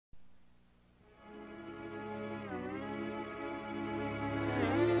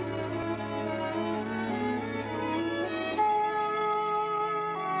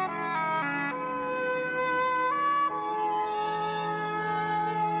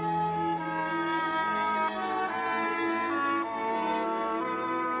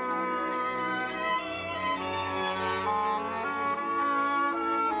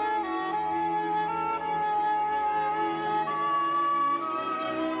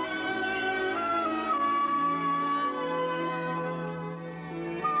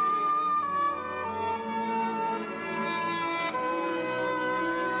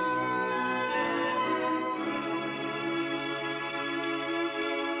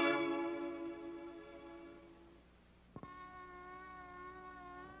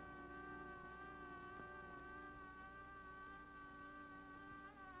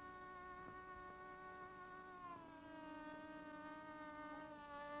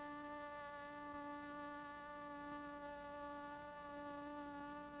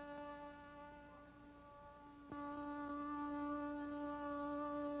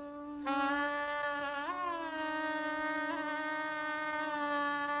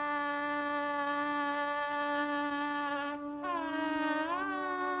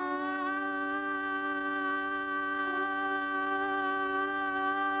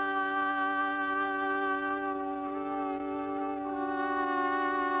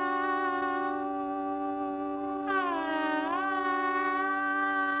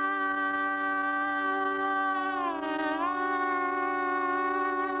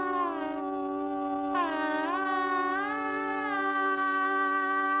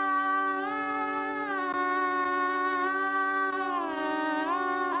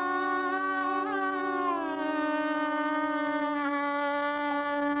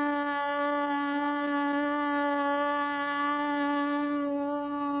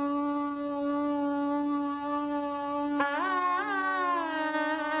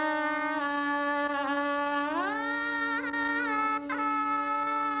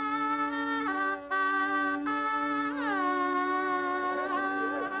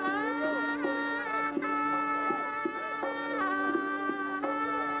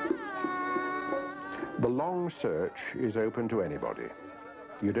The long search is open to anybody.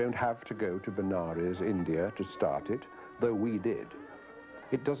 You don't have to go to Benares, India to start it, though we did.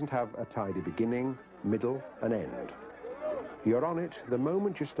 It doesn't have a tidy beginning, middle, and end. You're on it the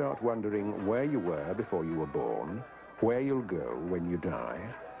moment you start wondering where you were before you were born, where you'll go when you die,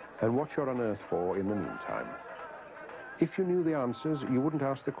 and what you're on earth for in the meantime. If you knew the answers, you wouldn't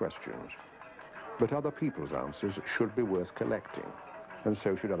ask the questions. But other people's answers should be worth collecting, and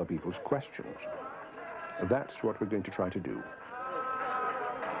so should other people's questions. That's what we're going to try to do.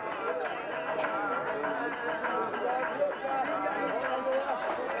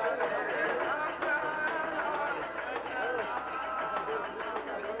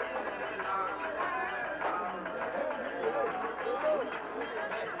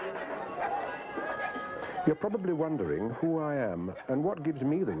 You're probably wondering who I am and what gives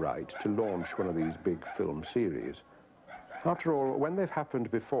me the right to launch one of these big film series. After all, when they've happened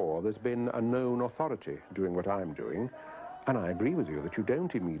before, there's been a known authority doing what I'm doing, and I agree with you that you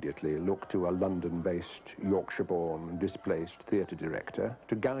don't immediately look to a London-based, Yorkshire-born, displaced theatre director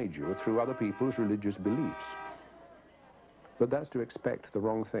to guide you through other people's religious beliefs. But that's to expect the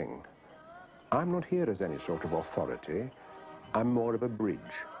wrong thing. I'm not here as any sort of authority. I'm more of a bridge.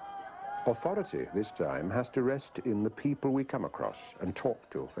 Authority, this time, has to rest in the people we come across and talk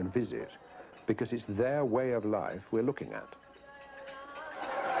to and visit, because it's their way of life we're looking at.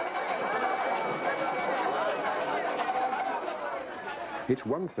 It's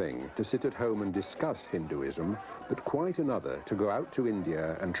one thing to sit at home and discuss Hinduism, but quite another to go out to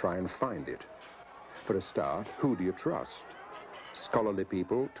India and try and find it. For a start, who do you trust? Scholarly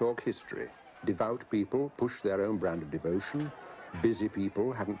people talk history. Devout people push their own brand of devotion. Busy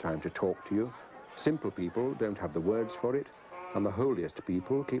people haven't time to talk to you. Simple people don't have the words for it. And the holiest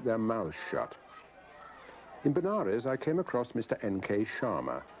people keep their mouths shut. In Benares, I came across Mr. N.K.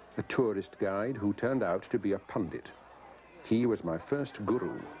 Sharma, a tourist guide who turned out to be a pundit. He was my first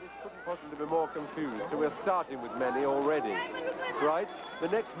guru. Couldn't possibly be more confused, so we're starting with many already, right? The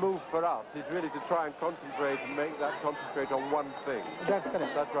next move for us is really to try and concentrate and make that concentrate on one thing. That's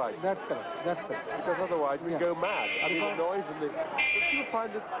correct. That's right. That's correct. That's correct. Because otherwise we go mad. I mean, the noise and the... But you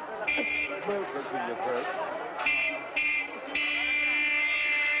find it milk that's in your throat.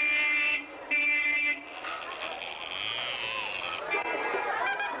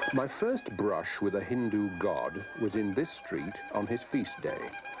 My first brush with a Hindu god was in this street on his feast day.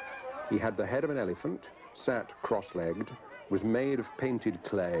 He had the head of an elephant, sat cross-legged, was made of painted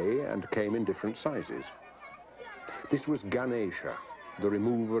clay and came in different sizes. This was Ganesha, the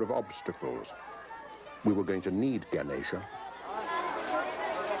remover of obstacles. We were going to need Ganesha.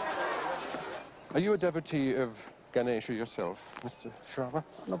 Are you a devotee of Ganesha yourself, Mr. Sharma?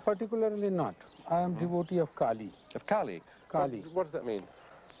 No, particularly not. I am devotee of Kali. Of Kali? Kali. What does that mean?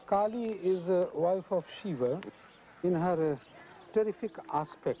 Kali is a wife of Shiva in her terrific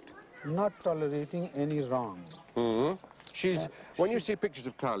aspect, not tolerating any wrong. Mm-hmm. She's, when you see pictures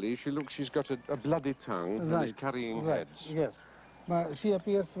of Kali, she's got a bloody tongue and is carrying heads. Yes. But she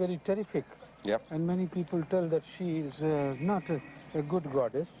appears very terrific. Yep. And many people tell that she is not a good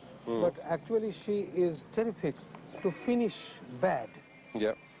goddess, but actually she is terrific to finish bad.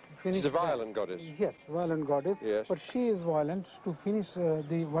 Yep. She's a violent goddess. Yes, violent goddess. Yes. But she is violent to finish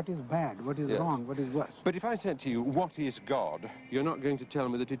what is bad, what is wrong, what is worse. But if I said to you, what is God, you're not going to tell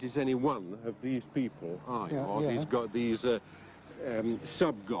me that it is any one of these people, are you? Or these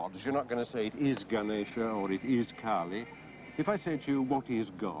sub-gods. You're not going to say it is Ganesha or it is Kali. If I say to you, what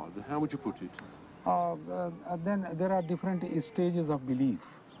is God, how would you put it? Then there are different stages of belief.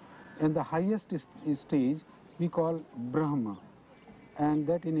 And the highest stage we call Brahma. And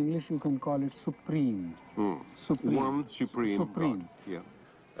that in English you can call it supreme. Supreme. One supreme God. Yeah.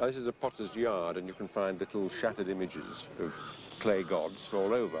 Now, this is a potter's yard, and you can find little shattered images of clay gods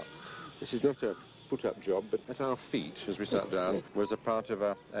all over. This is not a put-up job, but at our feet, as we sat down, was a part of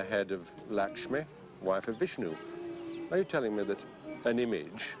a head of Lakshmi, wife of Vishnu. Are you telling me that an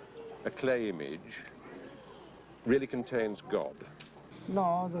image, a clay image, really contains God?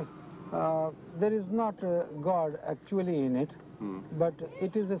 No, there is not God actually in it. But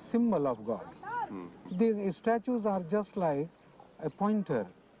it is a symbol of God. These statues are just like a pointer.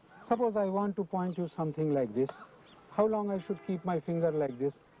 Suppose I want to point you something like this. How long I should keep my finger like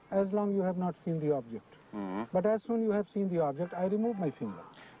this? As long you have not seen the object. But as soon you have seen the object, I remove my finger.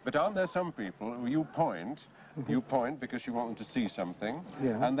 But aren't there some people who you point because you want them to see something,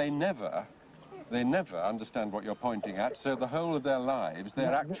 and they never understand what you're pointing at, so the whole of their lives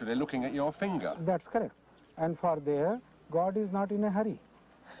they're actually looking at your finger. That's correct. And for there, God is not in a hurry.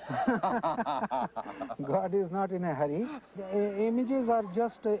 God is not in a hurry. The images are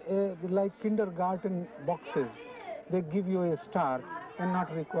just like kindergarten boxes. They give you a start and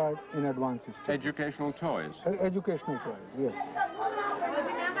not required in advanced stages. Educational toys? Educational toys, yes.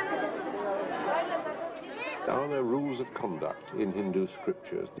 Are there rules of conduct in Hindu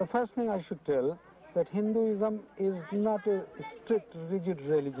scriptures? The first thing I should tell that Hinduism is not a strict, rigid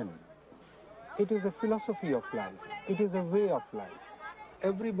religion. It is a philosophy of life. It is a way of life.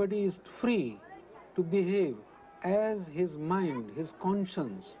 Everybody is free to behave as his mind, his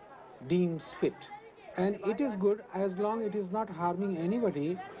conscience deems fit. And it is good as long it is not harming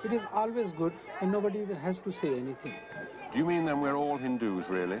anybody. It is always good and nobody has to say anything. Do you mean then we're all Hindus,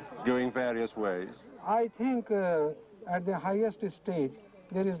 really, going various ways? I think at the highest stage,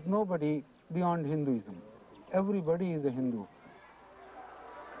 there is nobody beyond Hinduism. Everybody is a Hindu.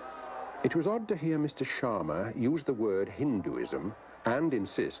 It was odd to hear Mr. Sharma use the word Hinduism and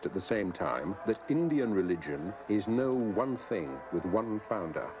insist at the same time that Indian religion is no one thing with one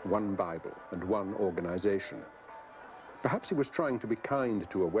founder, one Bible, and one organization. Perhaps he was trying to be kind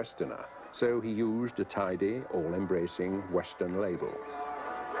to a Westerner, so he used a tidy, all-embracing Western label.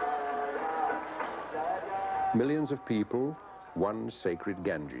 Millions of people, one sacred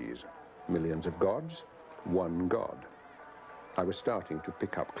Ganges. Millions of gods, one God. I was starting to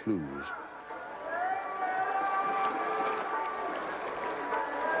pick up clues.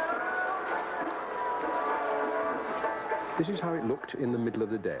 This is how it looked in the middle of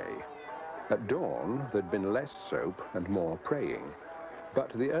the day. At dawn, there'd been less soap and more praying,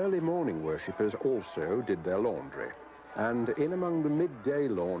 but the early morning worshippers also did their laundry. And in among the midday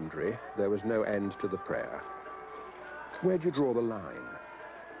laundry, there was no end to the prayer. Where'd you draw the line?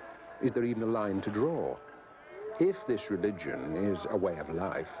 Is there even a line to draw? If this religion is a way of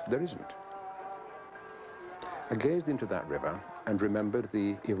life, there isn't. I gazed into that river and remembered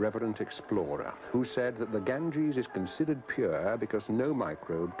the irreverent explorer who said that the Ganges is considered pure because no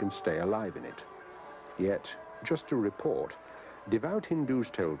microbe can stay alive in it. Yet, just to report, devout Hindus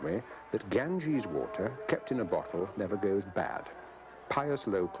told me that Ganges water, kept in a bottle, never goes bad. Pious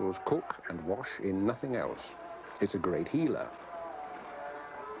locals cook and wash in nothing else. It's a great healer.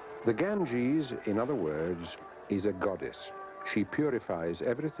 The Ganges, in other words, is a goddess. She purifies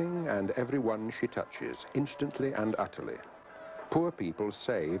everything and everyone she touches, instantly and utterly. Poor people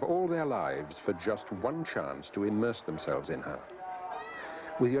save all their lives for just one chance to immerse themselves in her.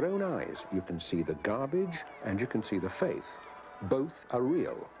 With your own eyes, you can see the garbage and you can see the faith. Both are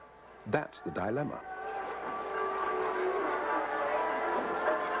real. That's the dilemma.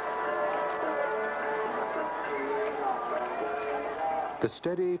 The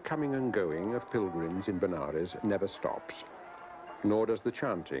steady coming and going of pilgrims in Benares never stops, nor does the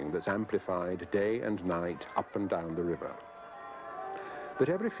chanting that's amplified day and night up and down the river. But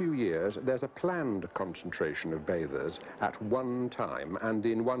every few years, there's a planned concentration of bathers at one time and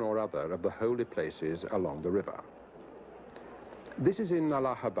in one or other of the holy places along the river. This is in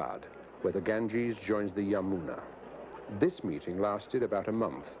Allahabad, where the Ganges joins the Yamuna. This meeting lasted about a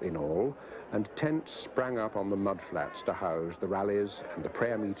month in all, and tents sprang up on the mudflats to house the rallies and the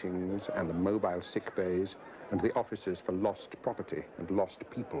prayer meetings and the mobile sick bays and the offices for lost property and lost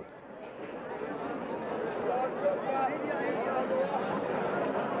people.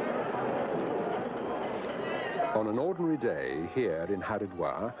 On an ordinary day here in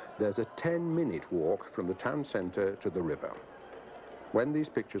Haridwar, there's a 10-minute walk from the town centre to the river. When these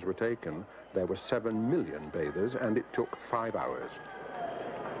pictures were taken, there were 7 million bathers, and it took 5 hours.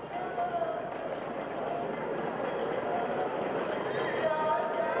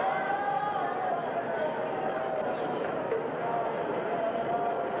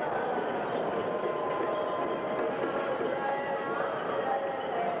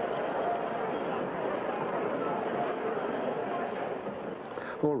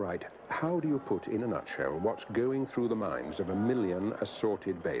 All right, how do you put in a nutshell what's going through the minds of 1 million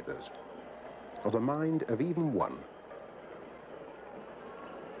assorted bathers? Or the mind of even one?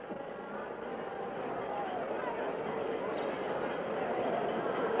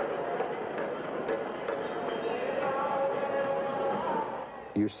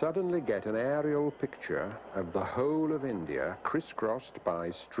 You suddenly get an aerial picture of the whole of India crisscrossed by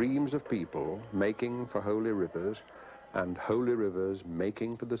streams of people making for holy rivers and holy rivers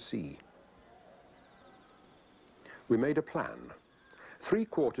making for the sea. We made a plan.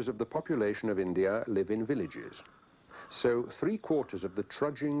 3/4 of the population of India live in villages. So 3/4 of the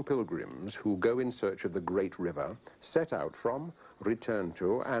trudging pilgrims who go in search of the great river set out from, return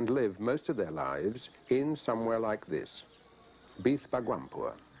to, and live most of their lives in somewhere like this, Bith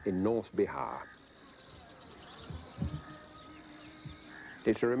Bhagwanpur in North Bihar.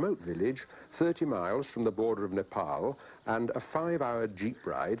 It's a remote village, 30 miles from the border of Nepal, and a 5-hour jeep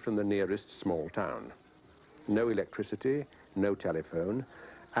ride from the nearest small town. No electricity, no telephone,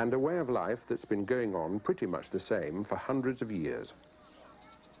 and a way of life that's been going on pretty much the same for hundreds of years.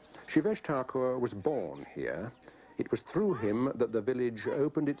 Shivesh Thakur was born here. It was through him that the village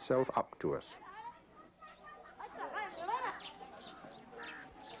opened itself up to us.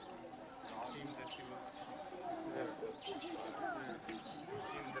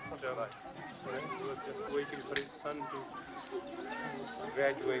 He was just waiting for his son to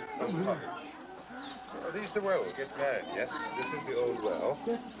graduate from college. Are these the well? Get married, yes? This is the old well.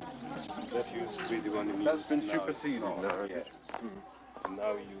 That used to be the one in use. That's been superseded now. Yes. And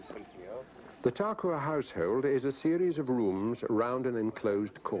now we use something else. The Thakur household is a series of rooms round an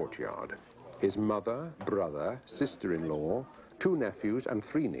enclosed courtyard. His mother, brother, sister-in-law, 2 nephews and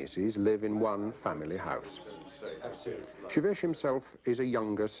 3 nieces live in one family house. Shivesh himself is a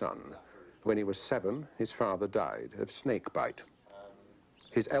younger son. When he was 7, his father died of snake bite.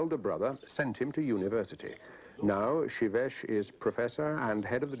 His elder brother sent him to university. Now Shivesh is professor and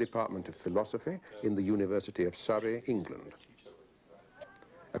head of the Department of Philosophy in the University of Surrey, England.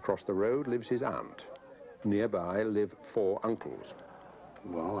 Across the road lives his aunt. Nearby live 4 uncles.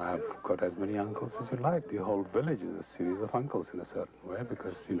 Well, I've got as many uncles as you like. The whole village is a series of uncles in a certain way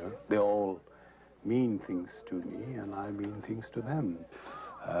because, you know, they all mean things to me and I mean things to them.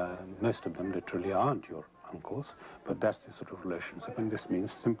 Most of them literally aren't your uncles, but that's the sort of relationship, and this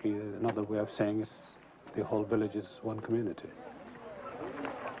means simply another way of saying is the whole village is one community.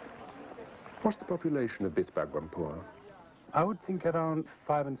 What's the population of Bisbagwampur? I would think around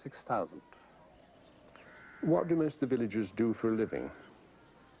 5,000 and 6,000. What do most of the villagers do for a living?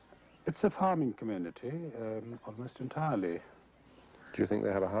 It's a farming community, almost entirely. Do you think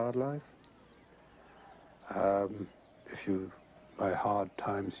they have a hard life? If you, by hard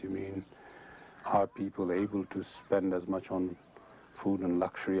times, you mean, are people able to spend as much on food and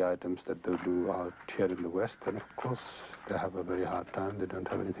luxury items that they do out here in the West, then of course they have a very hard time. They don't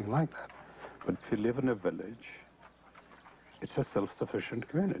have anything like that. But if you live in a village, it's a self-sufficient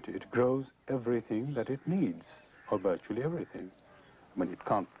community. It grows everything that it needs, or virtually everything. I mean, it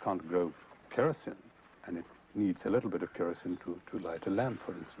can't grow kerosene, and it needs a little bit of kerosene to light a lamp,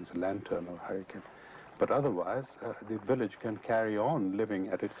 for instance, a lantern or hurricane. But otherwise, the village can carry on living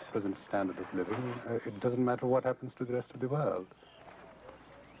at its present standard of living. It doesn't matter what happens to the rest of the world.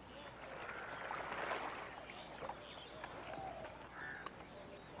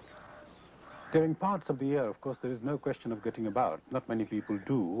 During parts of the year, of course, there is no question of getting about. Not many people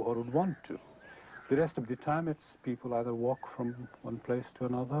do or would want to. The rest of the time, it's people either walk from one place to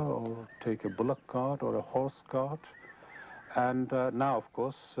another or take a bullock cart or a horse cart. And now, of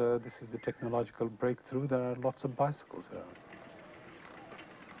course, this is the technological breakthrough. There are lots of bicycles around.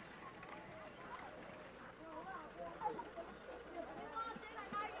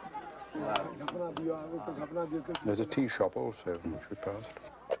 There's a tea shop also, which we passed.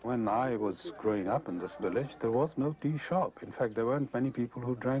 When I was growing up in this village, there was no tea shop. In fact, there weren't many people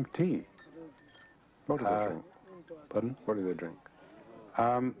who drank tea. What did they drink? Pardon? What did they drink?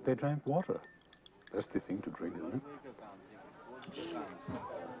 They drank water. That's the thing to drink, isn't it?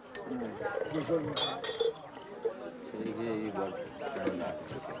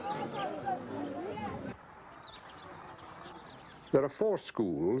 There are 4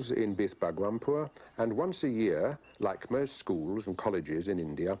 schools in Bisbagwampur, and once a year, like most schools and colleges in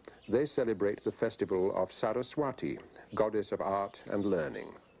India, they celebrate the festival of Saraswati, goddess of art and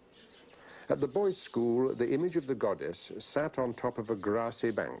learning. At the boys' school, the image of the goddess sat on top of a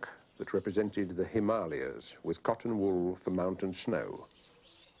grassy bank that represented the Himalayas with cotton wool for mountain snow.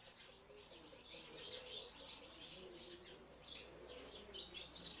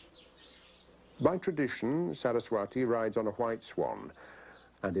 By tradition, Saraswati rides on a white swan,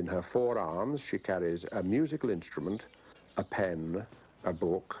 and in her 4 arms she carries a musical instrument, a pen, a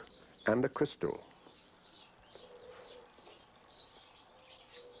book, and a crystal.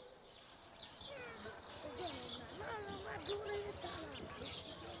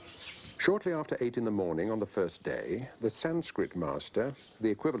 Shortly after 8 in the morning on the first day, the Sanskrit master, the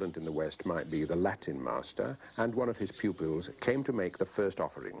equivalent in the West might be the Latin master, and one of his pupils came to make the first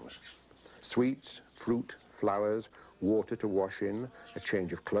offerings. Sweets, fruit, flowers, water to wash in, a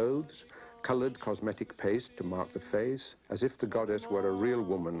change of clothes, colored cosmetic paste to mark the face, as if the goddess were a real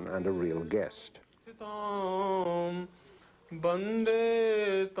woman and a real guest.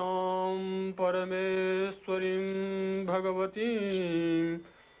 Bande tam parameswarim bhagavatim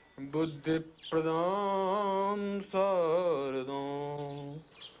buddhi pradam saradam.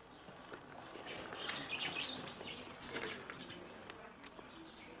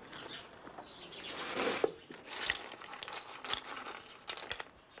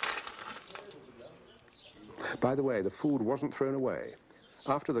 By the way, the food wasn't thrown away.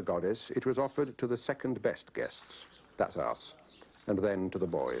 After the goddess, it was offered to the second best guests. That's us. And then to the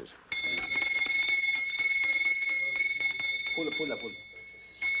boys.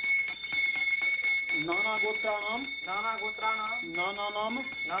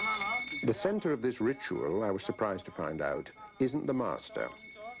 The center of this ritual, I was surprised to find out, isn't the master,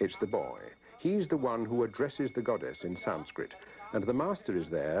 it's the boy. He's the one who addresses the goddess in Sanskrit, and the master is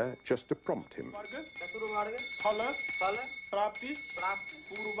there just to prompt him.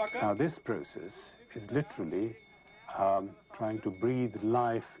 Now this process is literally trying to breathe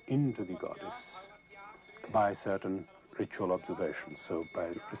life into the goddess by certain ritual observations. So by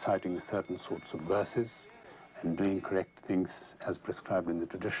reciting certain sorts of verses and doing correct things as prescribed in the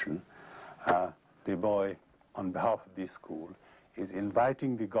tradition, the boy, on behalf of the school, is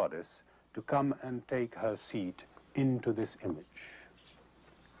inviting the goddess to come and take her seat into this image.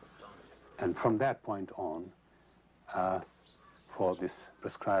 And from that point on, for this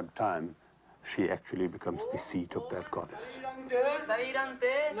prescribed time, she actually becomes the seat of that goddess.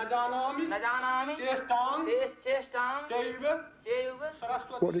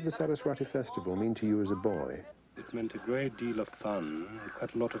 What did the Saraswati festival mean to you as a boy? It meant a great deal of fun,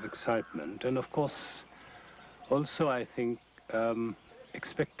 quite a lot of excitement, and of course, also I think,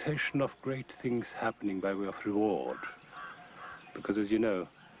 expectation of great things happening by way of reward. Because as you know,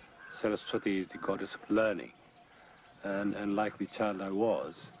 Saraswati is the goddess of learning. And like the child I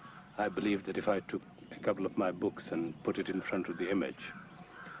was, I believed that if I took a couple of my books and put it in front of the image,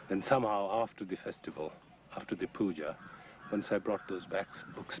 then somehow after the festival, after the puja, once I brought those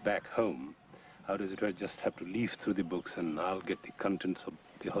books back home, how does it? I just have to leaf through the books and I'll get the contents of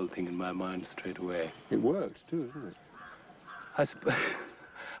the whole thing in my mind straight away. It worked too, didn't it? I suppose,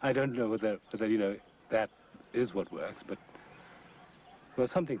 I don't know whether, you know, that is what works, but, well,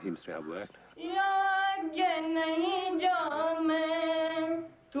 something seems to have worked.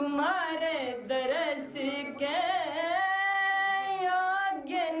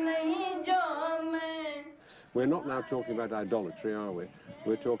 We're not now talking about idolatry, are we?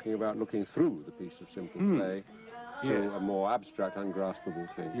 We're talking about looking through the piece of simple clay to a more abstract, ungraspable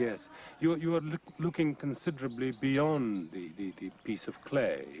thing. Yes, you are looking considerably beyond the piece of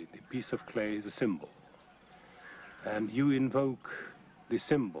clay. The piece of clay is a symbol. And you invoke the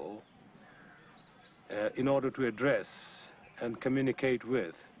symbol in order to address and communicate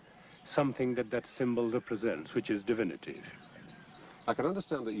with something that symbol represents, which is divinity. I can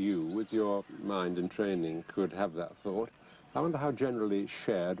understand that you, with your mind and training, could have that thought. I wonder how generally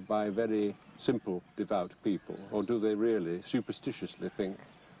shared by very simple, devout people, or do they really superstitiously think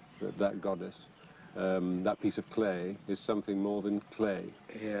that that goddess, that piece of clay, is something more than clay?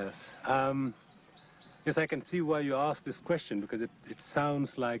 Yes. Yes, I can see why you asked this question, because it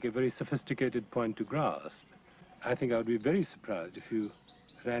sounds like a very sophisticated point to grasp. I think I would be very surprised if you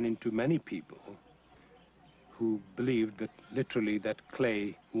ran into many people who believed that literally that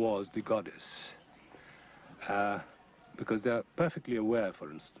clay was the goddess. Because they are perfectly aware,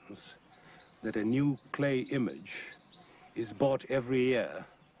 for instance, that a new clay image is bought every year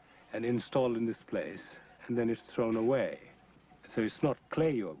and installed in this place, and then it's thrown away. So it's not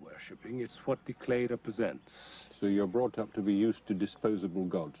clay you're worshipping, it's what the clay represents. So you're brought up to be used to disposable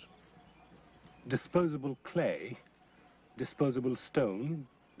gods? Disposable clay, disposable stone,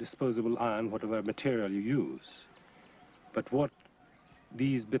 disposable iron, whatever material you use. But what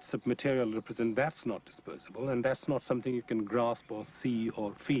these bits of material represent, that's not disposable, and that's not something you can grasp or see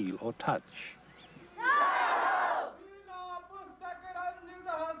or feel or touch.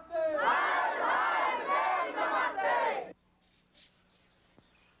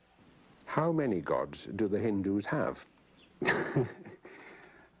 How many gods do the Hindus have?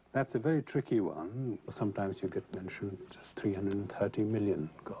 That's a very tricky one. Sometimes you get mentioned 330 million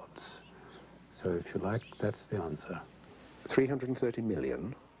gods. So if you like, that's the answer. 330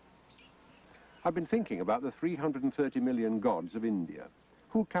 million? I've been thinking about the 330 million gods of India.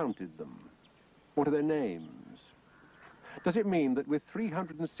 Who counted them? What are their names? Does it mean that with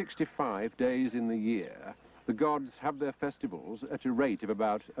 365 days in the year, the gods have their festivals at a rate of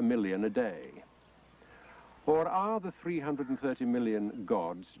about 1 million a day? Or are the 330 million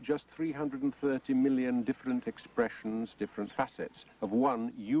gods just 330 million different expressions, different facets of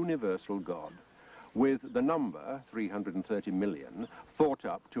one universal God, with the number, 330 million, thought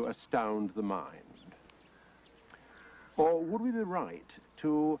up to astound the mind? Or would we be right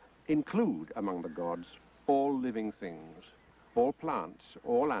to include among the gods all living things, all plants,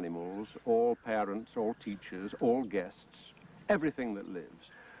 all animals, all parents, all teachers, all guests, everything that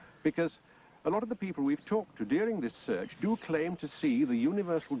lives? Because a lot of the people we've talked to during this search do claim to see the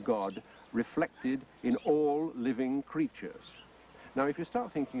universal God reflected in all living creatures. Now, if you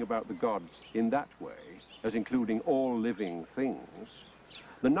start thinking about the gods in that way, as including all living things,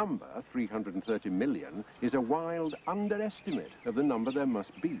 the number, 330 million, is a wild underestimate of the number there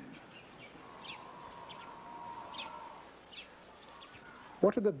must be.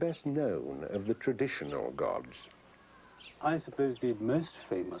 What are the best known of the traditional gods? I suppose the most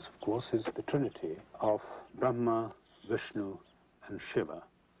famous, of course, is the Trinity of Brahma, Vishnu, and Shiva.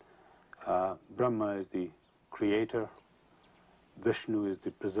 Brahma is the creator, Vishnu is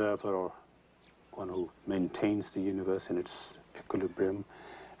the preserver, or one who maintains the universe in its equilibrium,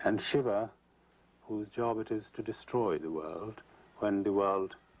 and Shiva, whose job it is to destroy the world when the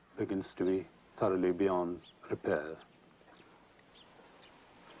world begins to be thoroughly beyond repair.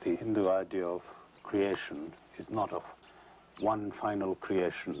 The Hindu idea of creation is not of one final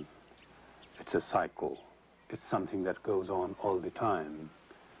creation. It's a cycle. It's something that goes on all the time.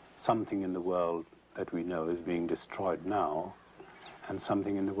 Something in the world that we know is being destroyed now, and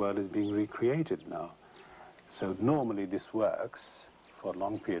something in the world is being recreated now. So normally this works for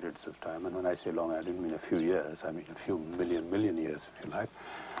long periods of time, and when I say long, I don't mean a few years, I mean a few million years, if you like.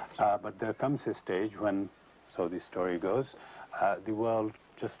 But there comes a stage when, so the story goes, the world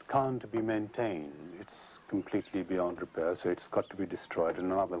just can't be maintained. It's completely beyond repair, so it's got to be destroyed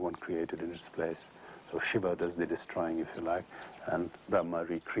and another one created in its place. So Shiva does the destroying, if you like, and Brahma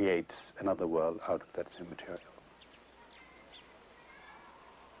recreates another world out of that same material.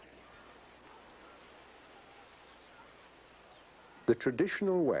 The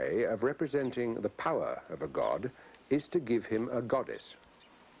traditional way of representing the power of a god is to give him a goddess.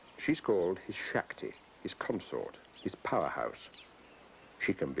 She's called his Shakti, his consort, his powerhouse.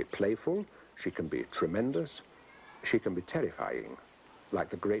 She can be playful, she can be tremendous, she can be terrifying, like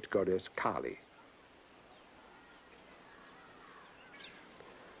the great goddess Kali.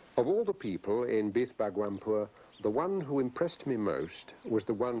 Of all the people in Bith Bhagwanpur, the one who impressed me most was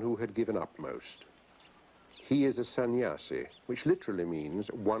the one who had given up most. He is a sannyasi, which literally means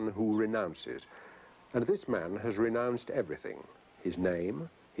one who renounces. And this man has renounced everything: his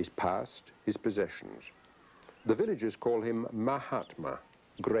name, his past, his possessions. The villagers call him Mahatma,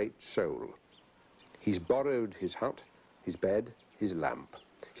 great soul. He's borrowed his hut, his bed, his lamp.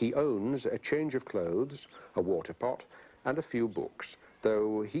 He owns a change of clothes, a water pot, and a few books,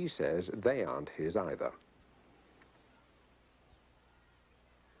 though he says they aren't his either.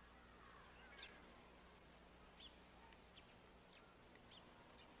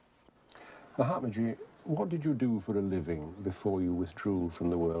 Mahatmaji, what did you do for a living before you withdrew from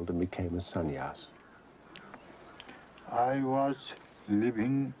the world and became a sannyas? I was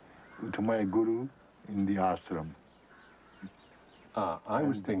living with my guru in the ashram. I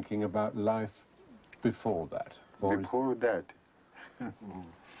was thinking about life before that. Before that,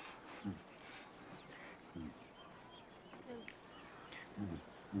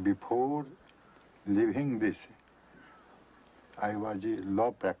 before leaving this, I was a law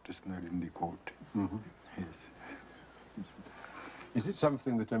practitioner in the court. Mm-hmm. Yes. Is it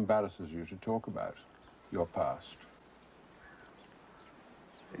something that embarrasses you to talk about, your past?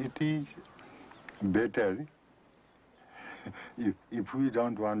 It is better if we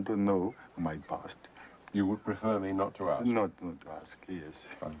don't want to know my past. You would prefer me not to ask? Not to ask, yes.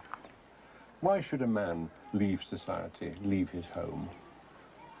 Fine. Why should a man leave society, leave his home?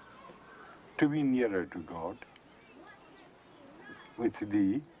 To be nearer to God, with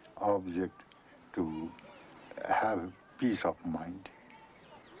the object to have peace of mind.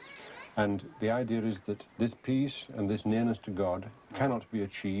 And the idea is that this peace and this nearness to God cannot be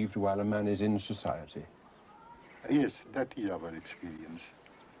achieved while a man is in society. Yes, that is our experience.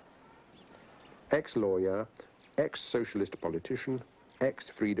 Ex-lawyer, ex-socialist politician,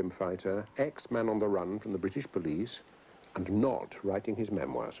 ex-freedom fighter, ex-man on the run from the British police, and not writing his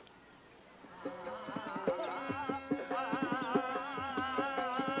memoirs.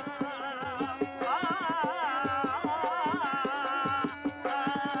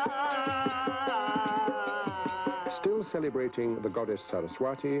 Still celebrating the goddess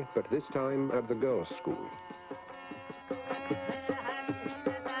Saraswati, but this time at the girls' school.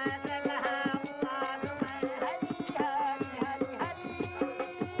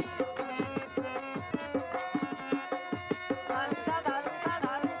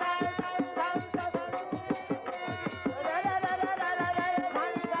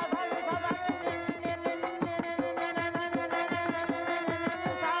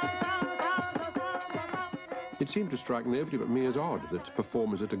 It seemed to strike nobody but me as odd that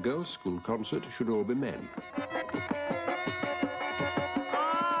performers at a girls' school concert should all be men.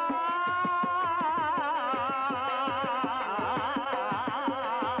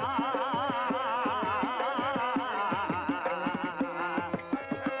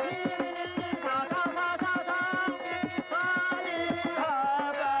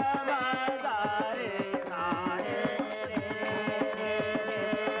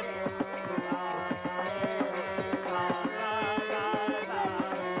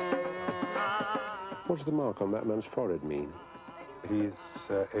 What does the mark on that man's forehead mean? He's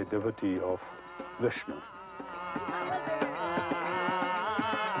a devotee of Vishnu.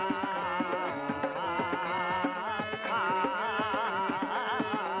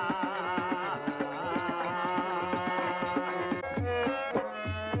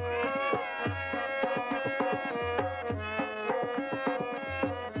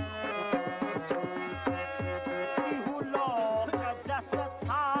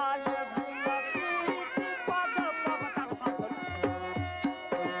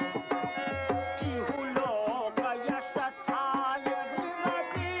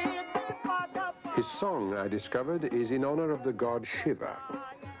 His song, I discovered, is in honor of the god Shiva.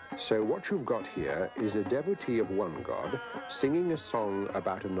 So what you've got here is a devotee of one god singing a song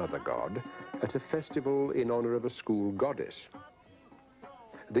about another god at a festival in honor of a school goddess.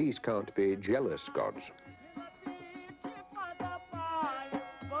 These can't be jealous gods.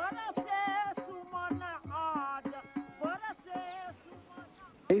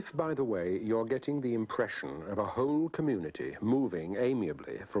 If, by the way, you're getting the impression of a whole community moving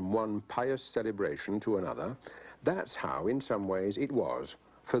amiably from one pious celebration to another, that's how, in some ways, it was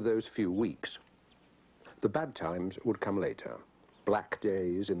for those few weeks. The bad times would come later. Black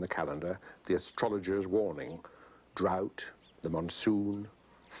days in the calendar, the astrologer's warning, drought, the monsoon,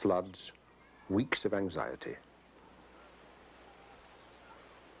 floods, weeks of anxiety.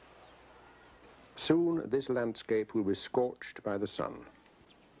 Soon, this landscape will be scorched by the sun.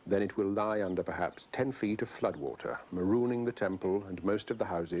 Then it will lie under perhaps 10 feet of floodwater, marooning the temple and most of the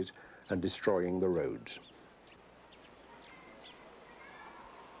houses and destroying the roads.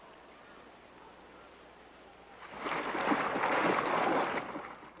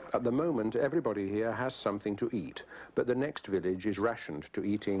 At the moment, everybody here has something to eat, but the next village is rationed to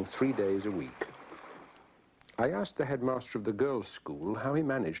eating 3 days a week. I asked the headmaster of the girls' school how he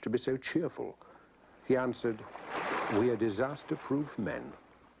managed to be so cheerful. He answered, "We are disaster-proof men."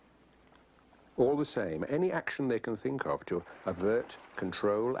 All the same, any action they can think of to avert,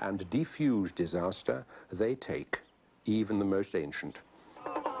 control, and defuse disaster, they take, even the most ancient.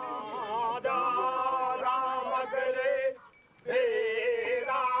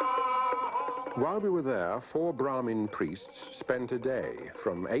 While we were there, 4 Brahmin priests spent a day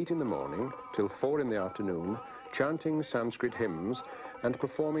from 8 in the morning till 4 in the afternoon chanting Sanskrit hymns and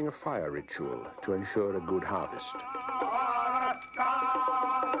performing a fire ritual to ensure a good harvest.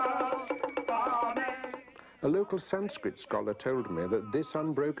 A local Sanskrit scholar told me that this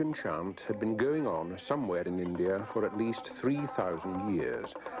unbroken chant had been going on somewhere in India for at least 3,000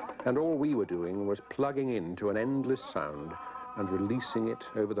 years, and all we were doing was plugging into an endless sound and releasing it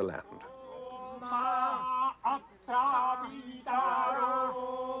over the land.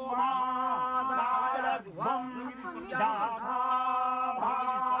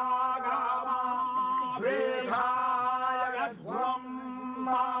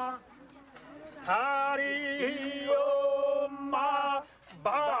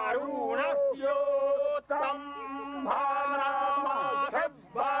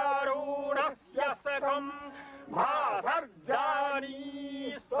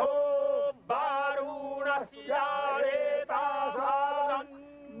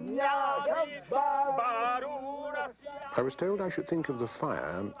 I was told I should think of the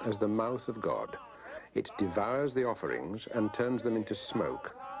fire as the mouth of God. It devours the offerings and turns them into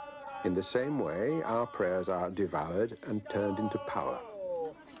smoke. In the same way, our prayers are devoured and turned into power.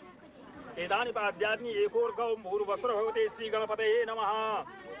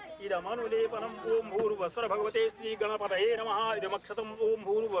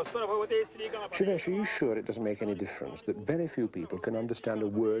 Shivesh, are you sure it doesn't make any difference that very few people can understand a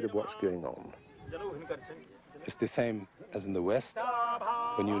word of what's going on? It's the same as in the West,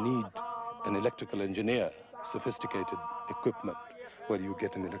 when you need an electrical engineer, sophisticated equipment. Well, you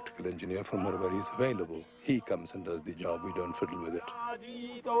get an electrical engineer from wherever he's available. He comes and does the job, we don't fiddle with it.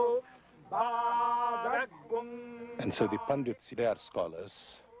 And so the Pandits, they are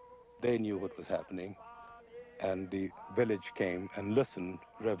scholars, they knew what was happening, and the village came and listened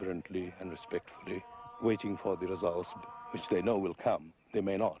reverently and respectfully, waiting for the results, which they know will come. They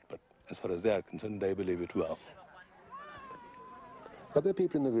may not, but as far as they are concerned, they believe it will. Are there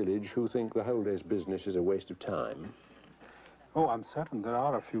people in the village who think the whole day's business is a waste of time? Oh, I'm certain there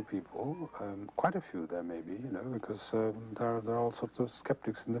are a few people, quite a few there maybe, you know, because there are all sorts of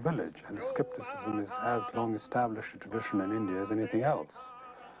skeptics in the village, and skepticism is as long established a tradition in India as anything else.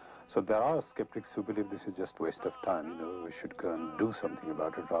 So there are skeptics who believe this is just waste of time, you know, we should go and do something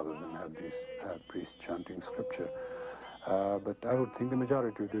about it rather than have these priests chanting scripture. But I would think the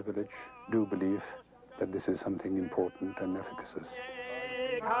majority of the village do believe that this is something important and efficacious.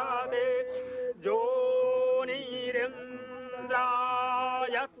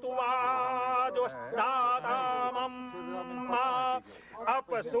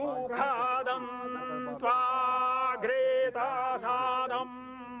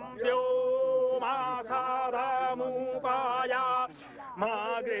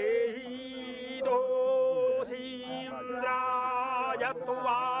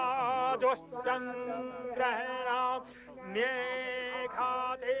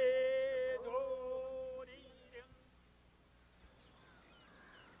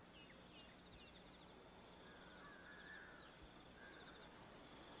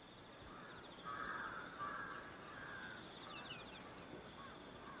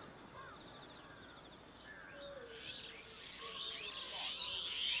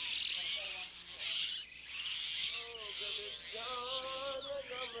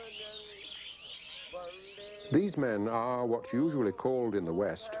 These men are what's usually called in the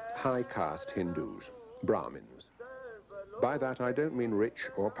West high caste Hindus, Brahmins. By that I don't mean rich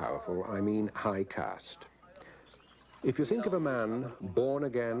or powerful, I mean high caste. If you think of a man born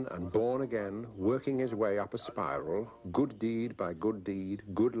again and born again, working his way up a spiral, good deed by good deed,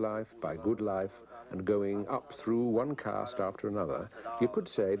 good life by good life, and going up through one caste after another, you could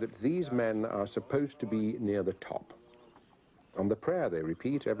say that these men are supposed to be near the top. And the prayer they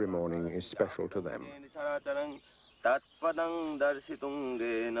repeat every morning is special to them.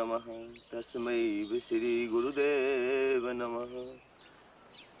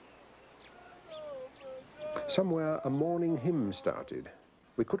 Somewhere a morning hymn started.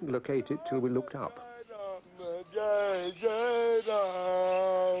 We couldn't locate it till we looked up.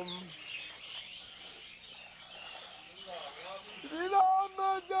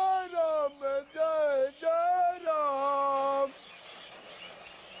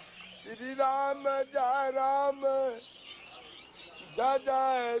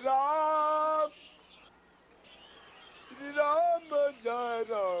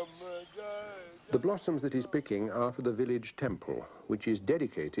 The blossoms that he's picking are for the village temple, which is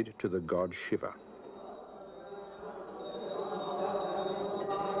dedicated to the god Shiva.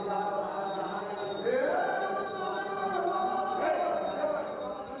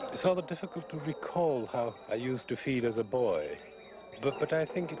 It's rather difficult to recall how I used to feel as a boy. But I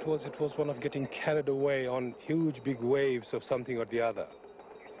think it was one of getting carried away on huge big waves of something or the other.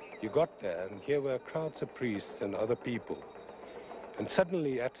 You got there, and here were crowds of priests and other people. And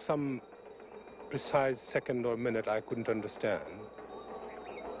suddenly, at some precise second or minute I couldn't understand,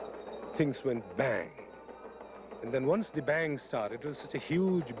 things went bang. And then once the bang started, it was such a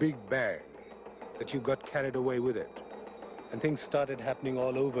huge big bang that you got carried away with it. And things started happening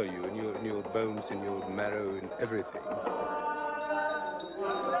all over you, in your bones, in your marrow, in everything.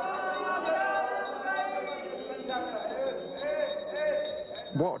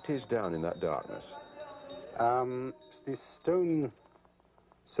 What is down in that darkness? It's the stone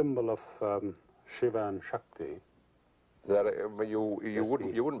symbol of Shiva and Shakti. You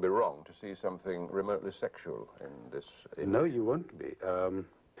wouldn't be wrong to see something remotely sexual in this image. No, you won't be.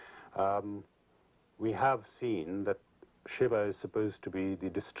 We have seen that Shiva is supposed to be the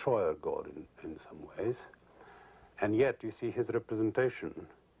destroyer god in some ways, and yet you see his representation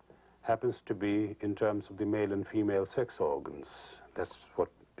happens to be in terms of the male and female sex organs. That's what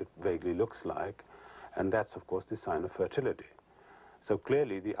it vaguely looks like, and that's of course the sign of fertility. So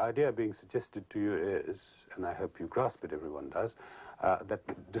clearly the idea being suggested to you is, and I hope you grasp it, everyone does,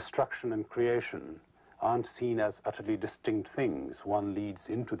 that destruction and creation aren't seen as utterly distinct things. One leads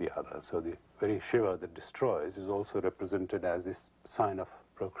into the other. So the very Shiva that destroys is also represented as this sign of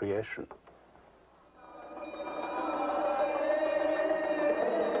procreation.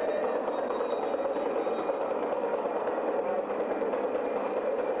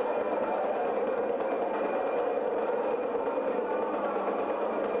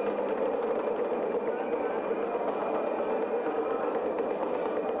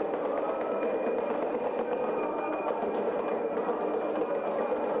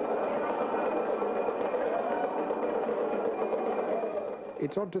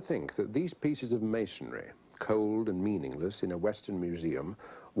 It's odd to think that these pieces of masonry, cold and meaningless in a Western museum,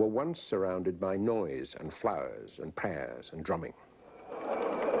 were once surrounded by noise and flowers and prayers and drumming.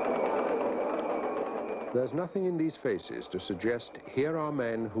 There's nothing in these faces to suggest here are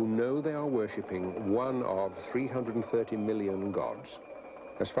men who know they are worshipping one of 330 million gods.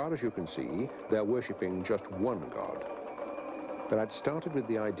 As far as you can see, they're worshipping just one god. But I'd started with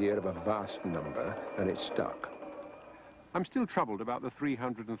the idea of a vast number, and it stuck. I'm still troubled about the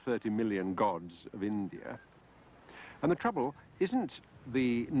 330 million gods of India. And the trouble isn't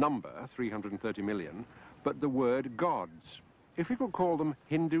the number, 330 million, but the word gods. If we could call them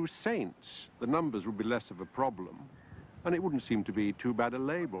Hindu saints, the numbers would be less of a problem. and it wouldn't seem to be too bad a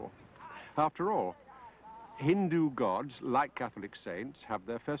label. After all, Hindu gods, like Catholic saints, have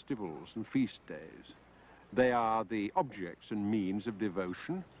their festivals and feast days. They are the objects and means of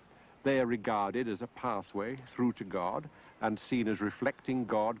devotion. They are regarded as a pathway through to God and seen as reflecting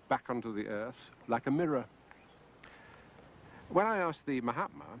God back onto the earth like a mirror. When I asked the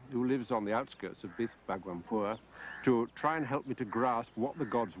Mahatma, who lives on the outskirts of Bhagwanpur, to try and help me to grasp what the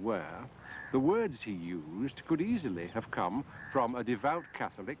gods were, the words he used could easily have come from a devout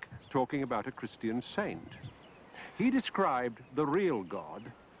Catholic talking about a Christian saint. He described the real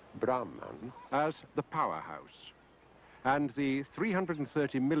God, Brahman, as the powerhouse, and the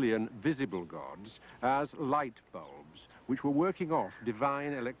 330 million visible gods as light bulbs, which were working off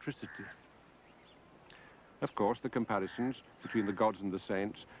divine electricity. Of course, the comparisons between the gods and the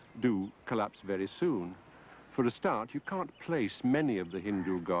saints do collapse very soon. For a start, you can't place many of the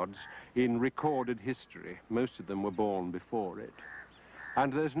Hindu gods in recorded history. Most of them were born before it.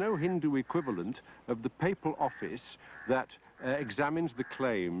 And there's no Hindu equivalent of the papal office that examines the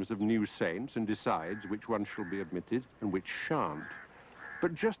claims of new saints and decides which ones shall be admitted and which shan't.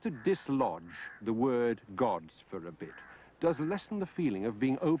 But just to dislodge the word gods for a bit does lessen the feeling of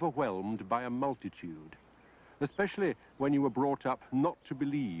being overwhelmed by a multitude, especially when you were brought up not to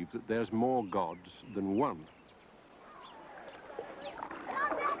believe that there's more gods than one.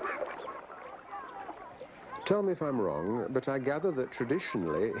 Tell me if I'm wrong, but I gather that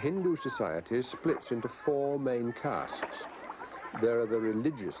traditionally Hindu society splits into four main castes. There are the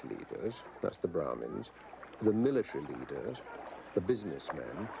religious leaders, that's the Brahmins, the military leaders, the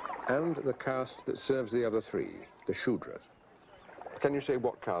businessmen, and the caste that serves the other three, the Shudras. Can you say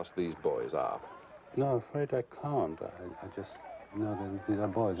what caste these boys are? No, I'm afraid I can't. I just know that these are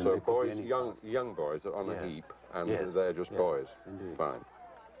boys. So boys, young boys are on a heap, and they're just boys. Indeed. Fine.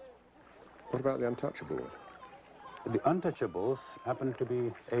 What about the untouchables? The untouchables happen to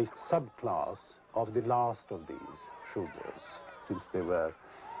be a subclass of the last of these Shudras. Since they were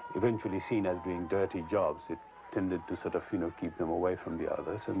eventually seen as doing dirty jobs, it tended to sort of, keep them away from the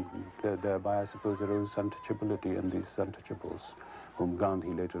others, and thereby, I suppose, there was untouchability in these untouchables, whom Gandhi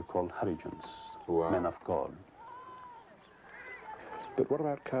later called Harijans, men of God. But what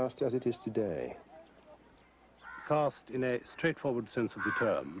about caste as it is today? Caste, in a straightforward sense of the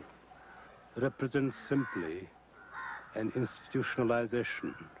term, represents simply an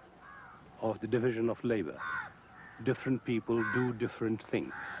institutionalization of the division of labor. Different people do different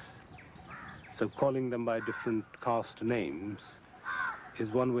things. So calling them by different caste names is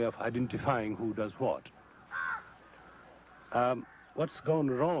one way of identifying who does what. What's gone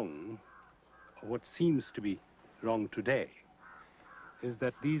wrong, or what seems to be wrong today, is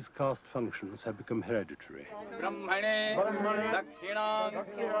that these caste functions have become hereditary.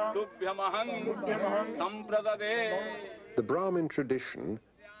 The Brahmin tradition,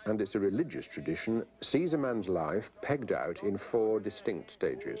 and it's a religious tradition, sees a man's life pegged out in four distinct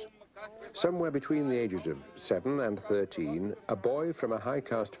stages. Somewhere between the ages of 7 and 13, a boy from a high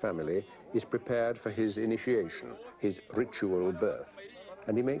caste family is prepared for his initiation, his ritual birth,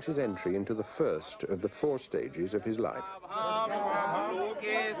 and he makes his entry into the first of the 4 stages of his life.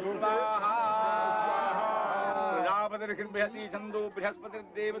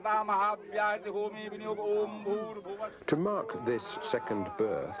 To mark this second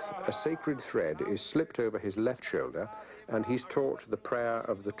birth, a sacred thread is slipped over his left shoulder, and he's taught the prayer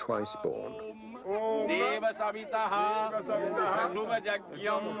of the twice-born.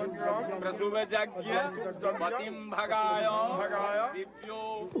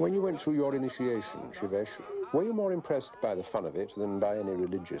 When you went through your initiation, Shivesh, were you more impressed by the fun of it than by any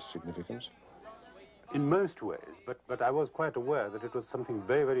religious significance? In most ways, but I was quite aware that it was something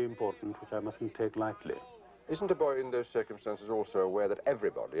very, very important which I mustn't take lightly. Isn't a boy in those circumstances also aware that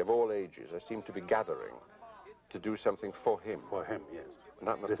everybody of all ages seem to be gathering to do something for him? For him, yes. And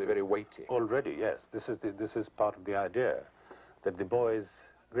that must be very weighty. Already, yes. This is part of the idea, that the boy is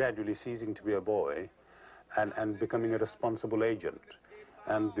gradually ceasing to be a boy and becoming a responsible agent.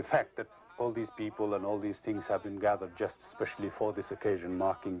 And the fact that all these people and all these things have been gathered just especially for this occasion,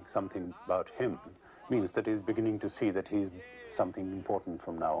 marking something about him, means that he's beginning to see that he's something important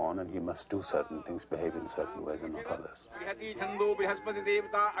from now on, and he must do certain things, behave in certain ways and not others.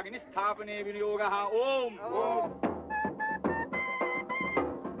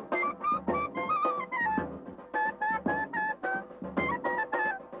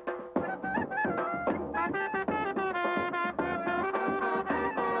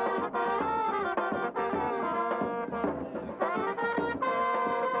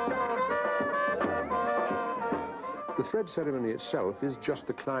 The thread ceremony itself is just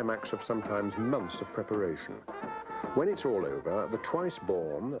the climax of sometimes months of preparation. When it's all over, the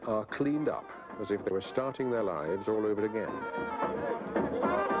twice-born are cleaned up as if they were starting their lives all over again.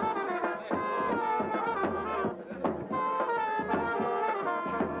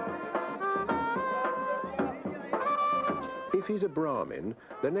 If he's a Brahmin,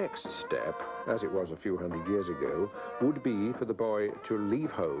 the next step, as it was a few hundred years ago, would be for the boy to leave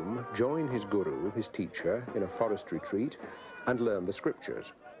home, join his guru, his teacher, in a forest retreat, and learn the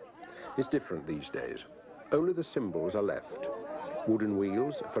scriptures. It's different these days. Only the symbols are left. Wooden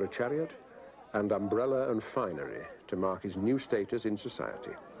wheels for a chariot, and umbrella and finery to mark his new status in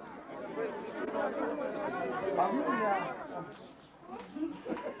society.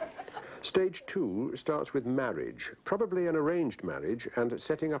 Stage 2 starts with marriage, probably an arranged marriage, and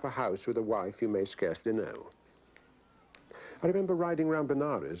setting up a house with a wife you may scarcely know. I remember riding round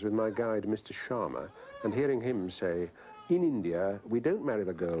Benares with my guide, Mr. Sharma, and hearing him say, "In India, we don't marry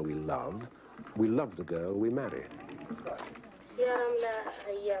the girl we love the girl we marry."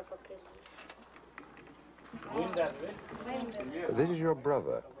 This is your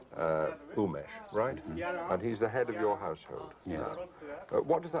brother, Umesh, right? And he's the head of your household. Yes.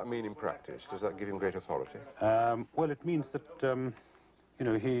 What does that mean in practice? Does that give him great authority? Well, it means that, you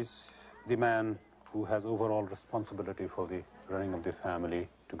know, he's the man who has overall responsibility for the running of the family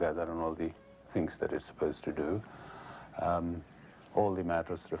together and all the things that it's supposed to do. All the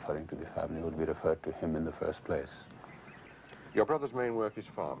matters referring to the family would be referred to him in the first place. Your brother's main work is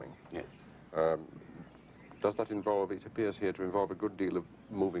farming. Yes. Does that involve, it appears here to involve a good deal of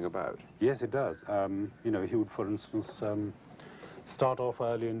moving about? Yes, it does. You know, he would, for instance, start off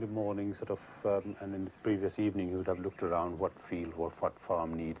early in the morning, sort of, and in the previous evening he would have looked around what field or what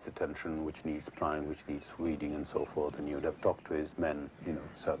farm needs attention, which needs plowing, which needs weeding and so forth, and he would have talked to his men, you know,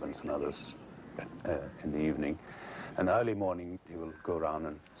 servants and others in the evening. And early morning he will go around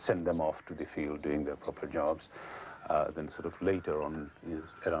and send them off to the field doing their proper jobs. Then sort of later on,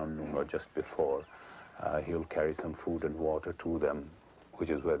 around noon or just before, he'll carry some food and water to them, which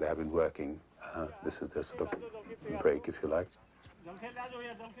is where they have been working. This is their sort of break, if you like.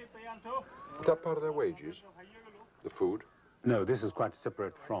 Is that part of their wages, the food? No, this is quite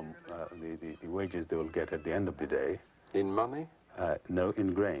separate from the wages they will get at the end of the day. In money? No,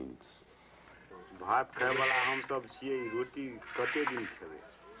 in grains.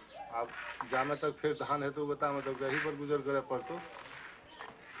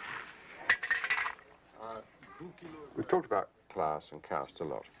 We've talked about class and caste a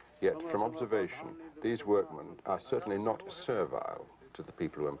lot, yet from observation, these workmen are certainly not servile to the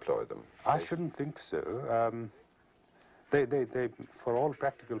people who employ them. I shouldn't think so. They, for all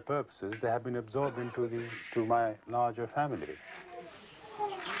practical purposes, they have been absorbed into my larger family.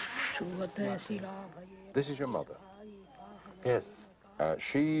 This is your mother? Yes.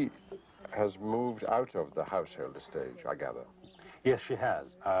 She has moved out of the householder stage, I gather. Yes, she has.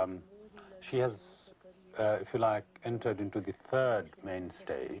 She has, if you like, entered into the third main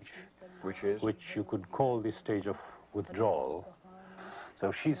stage. Which is? Which you could call the stage of withdrawal.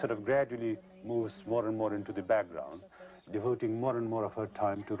 So she sort of gradually moves more and more into the background, devoting more and more of her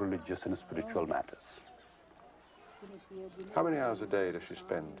time to religious and spiritual matters. How many hours a day does she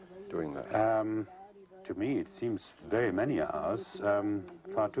spend doing that? To me, it seems very many hours,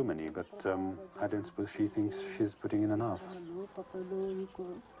 far too many, but I don't suppose she thinks she's putting in enough.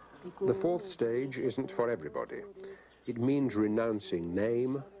 The fourth stage isn't for everybody. It means renouncing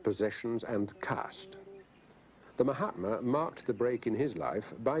name, possessions, and caste. The Mahatma marked the break in his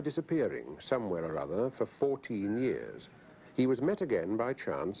life by disappearing somewhere or other for 14 years. He was met again by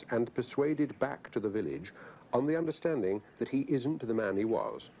chance and persuaded back to the village on the understanding that he isn't the man he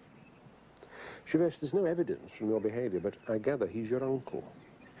was. Shivesh, there's no evidence from your behavior, but I gather he's your uncle.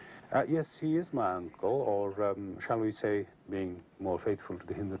 Yes, he is my uncle, or shall we say, being more faithful to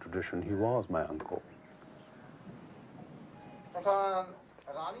the Hindu tradition, he was my uncle. I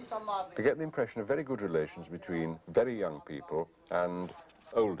get the impression of very good relations between very young people and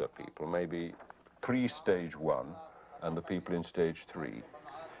older people, maybe pre-stage 1 and the people in stage 3.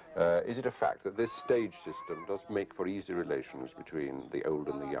 Is it a fact that this stage system does make for easy relations between the old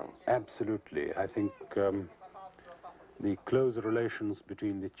and the young? Absolutely. I think the close relations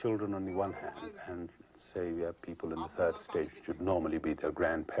between the children on the one hand and, say, we have people in the third stage, which would normally be their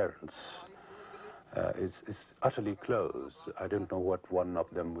grandparents, is utterly close. I don't know what one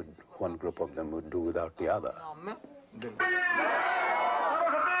group of them would do without the other.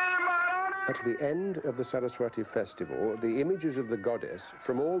 At the end of the Saraswati festival, the images of the goddess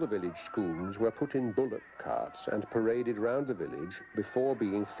from all the village schools were put in bullock carts and paraded round the village before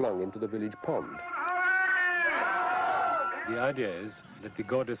being flung into the village pond. The idea is that the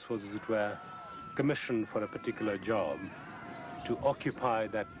goddess was, as it were, commissioned for a particular job to occupy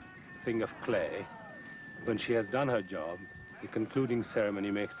that thing of clay. When she has done her job, the concluding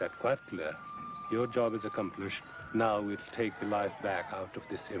ceremony makes that quite clear. Your job is accomplished. Now we'll take the life back out of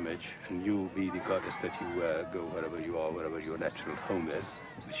this image, and you be the goddess that you were, go wherever you are, wherever your natural home is,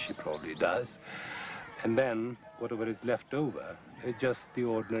 which she probably does. And then whatever is left over is just the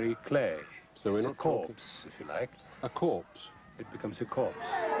ordinary clay. So it's we're a not corpse, if you like. A corpse? It becomes a corpse.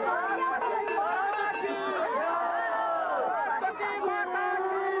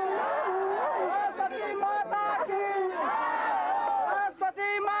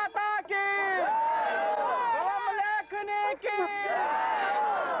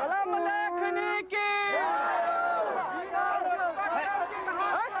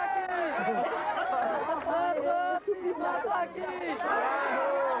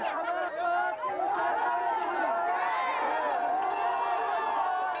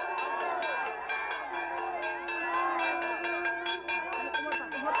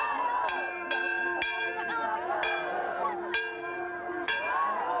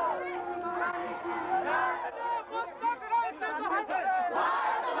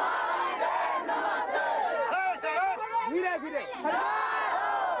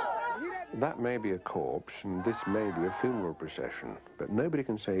 That may be a corpse, and this may be a funeral procession, but nobody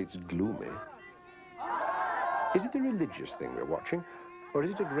can say it's gloomy. Is it a religious thing we're watching, or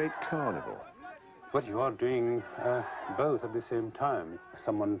is it a great carnival? But you are doing both at the same time.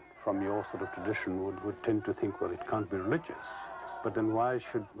 Someone from your sort of tradition would tend to think, well, it can't be religious. But then why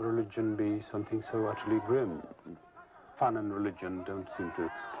should religion be something so utterly grim? Fun and religion don't seem to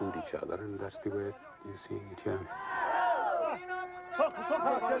exclude each other, and that's the way you're seeing it here.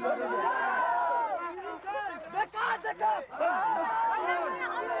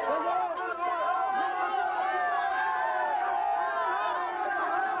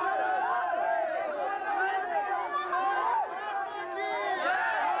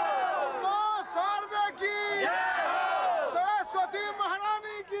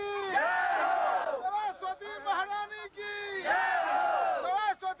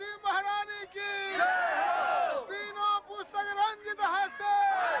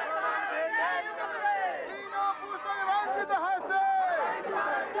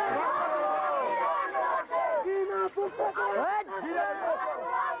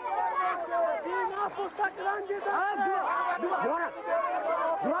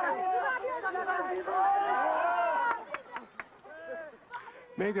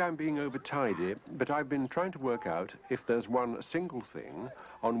 Maybe I'm being over-tidy, but I've been trying to work out if there's one single thing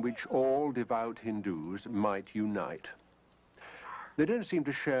on which all devout Hindus might unite. They don't seem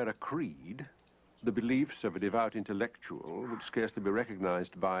to share a creed. The beliefs of a devout intellectual would scarcely be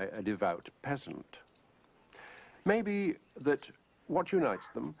recognized by a devout peasant. Maybe that what unites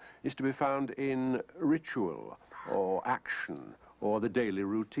them is to be found in ritual or action or the daily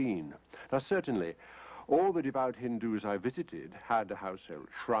routine. Now, certainly, all the devout Hindus I visited had a household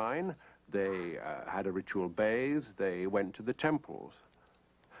shrine, they had a ritual bathe, they went to the temples.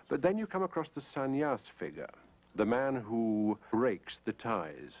 But then you come across the sannyas figure, the man who breaks the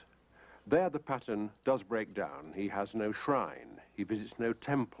ties. There the pattern does break down. He has no shrine, he visits no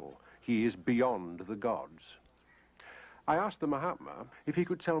temple, he is beyond the gods. I asked the Mahatma if he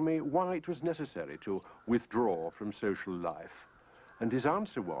could tell me why it was necessary to withdraw from social life. And his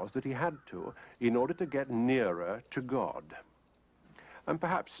answer was that he had to in order to get nearer to God. And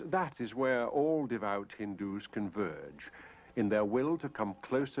perhaps that is where all devout Hindus converge, in their will to come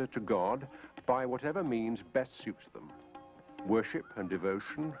closer to God by whatever means best suits them. Worship and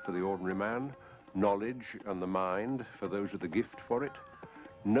devotion for the ordinary man, knowledge and the mind for those with the gift for it,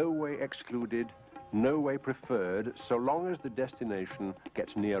 no way excluded, no way preferred, so long as the destination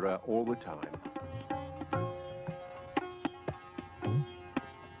gets nearer all the time.